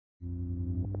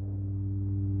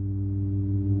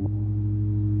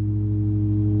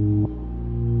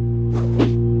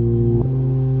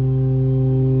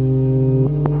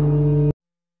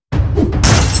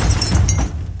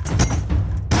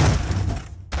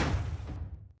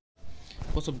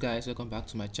What's up guys, welcome back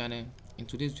to my channel. In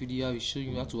today's video I will show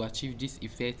you how to achieve this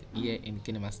effect here in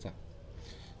Kinemaster.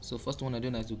 So first one I do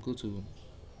is to go to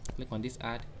click on this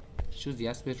add, choose the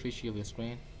aspect ratio of your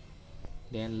screen,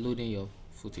 then load in your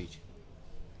footage.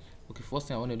 Okay, first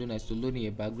thing I want to do is to load in a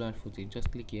background footage. Just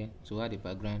click here to add a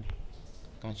background.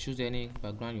 You can choose any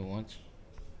background you want.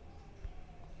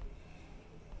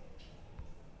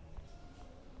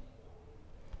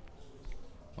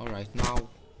 Alright, now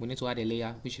we need to add a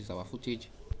layer, which is our footage.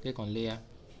 Click on layer,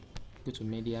 go to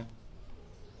media.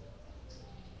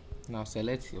 Now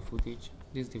select your footage.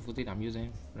 This is the footage I'm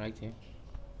using right here.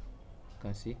 You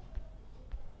can see.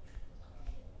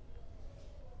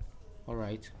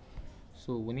 Alright,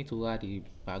 so we need to add a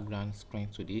background screen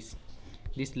to this.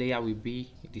 This layer will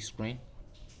be the screen.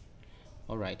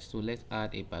 Alright, so let's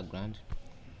add a background.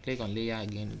 Click on layer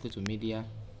again, go to media.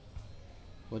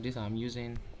 For this I'm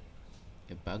using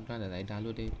a background that I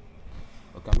downloaded.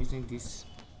 Okay, I'm using this.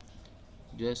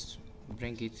 Just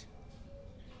bring it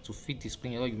to fit the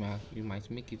screen, or you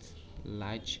might make it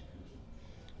large.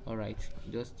 Alright,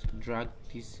 just drag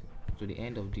this to the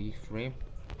end of the frame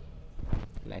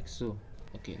like so.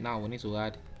 Okay, now we need to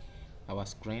add our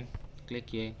screen. Click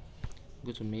here,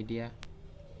 go to media,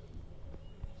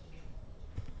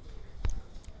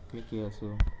 click here.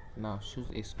 So now choose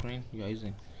a screen you are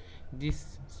using.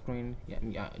 This screen,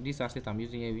 this asset I'm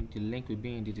using here, the link will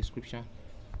be in the description,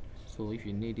 so if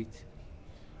you need it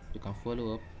you can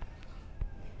follow up.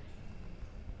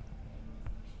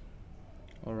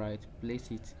 Alright,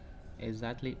 place it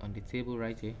exactly on the table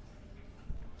right here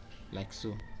like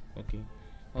so. Okay,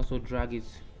 also drag it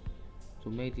to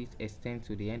make it extend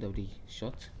to the end of the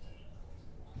shot.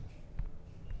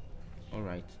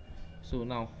 Alright, so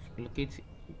now locate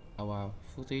our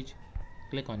footage,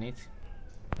 click on it.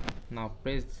 Now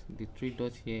press the three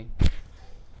dots here,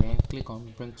 then click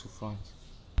on bring to front.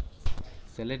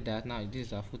 Select that. Now this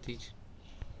is our footage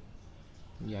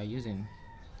we are using,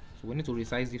 so we need to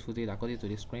resize this footage according to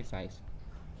the screen size.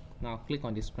 Now click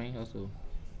on the screen, also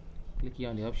click here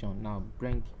on the option. Now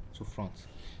bring to front.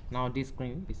 Now this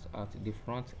screen is at the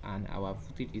front and our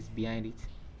footage is behind it,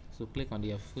 so click on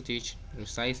the footage,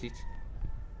 resize it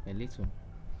a little.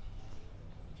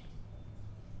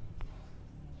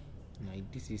 Now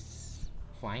this is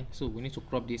fine, so we need to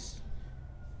crop this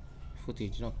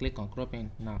footage. Now click on cropping.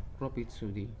 Now crop it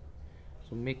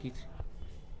to make it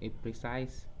a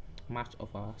precise match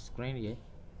of our screen here.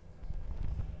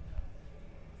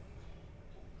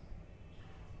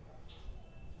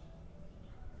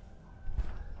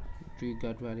 Do it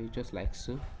gradually, just like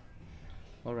so.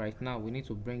 Alright, now we need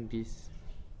to bring this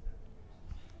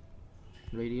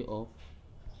radio up.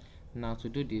 Now to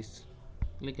do this,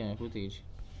 click on your footage.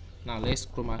 Now let's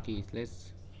chroma key it.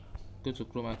 Let's go to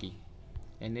chroma key,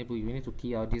 enable. You need to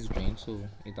key out this green, so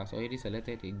it has already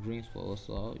selected a green for us,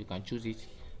 so you can choose it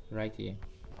right here.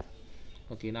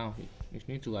 Okay, now you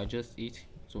need to adjust it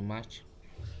to match,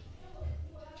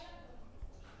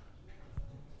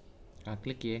 and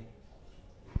click here,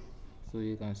 so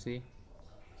you can see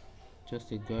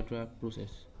just a gradual process,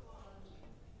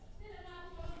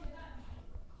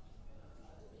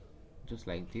 just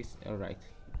like this. Alright,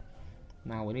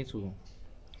 now we need to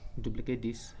duplicate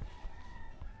this.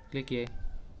 Click here,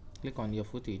 click on your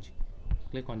footage,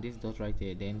 click on this dot right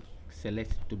here, then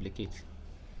select duplicate.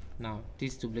 Now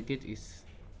this duplicate is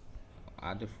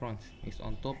at the front, it's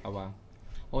on top our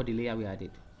all the layer we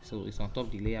added, so it's on top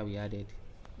the layer we added.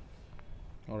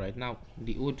 Alright, now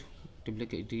the old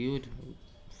duplicate, the old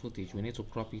footage, we need to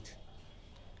crop it.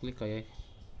 Click on it,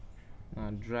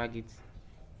 now drag it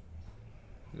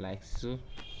like so.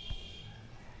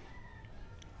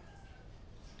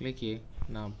 Click here,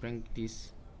 now bring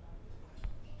this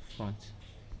front.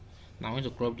 Now I'm going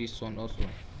to crop this one also,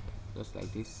 just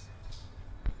like this.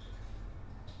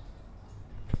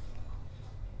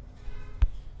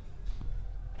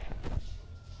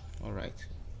 Alright,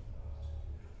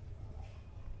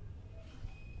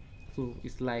 so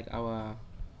it's like our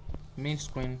main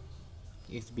screen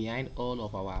is behind all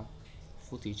of our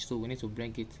footage, so we need to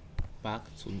bring it back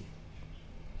to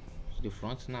the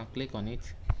front. Now click on it,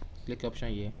 click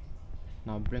option here,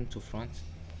 now bring to front.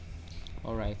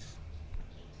 Alright,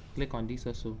 click on this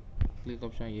also, click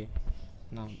option here,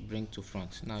 now bring to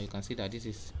front. Now you can see that this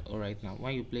is alright. Now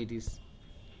when you play this,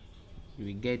 you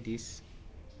will get this.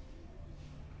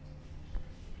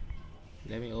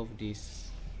 Let me off this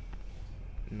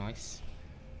noise.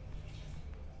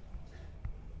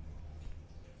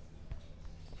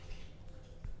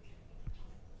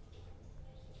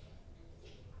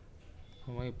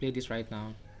 And when you play this right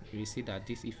now, you will see that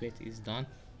this effect is done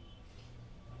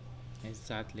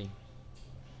exactly.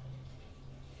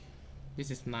 This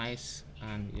is nice,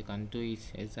 and you can do it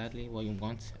exactly what you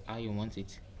want, how you want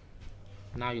it.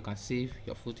 Now you can save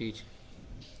your footage.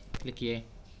 Click here,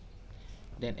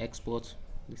 then export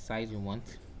the size you want.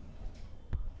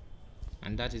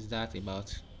 And that is that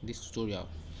about this tutorial.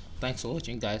 Thanks for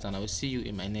watching, guys, and I will see you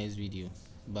in my next video.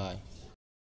 Bye.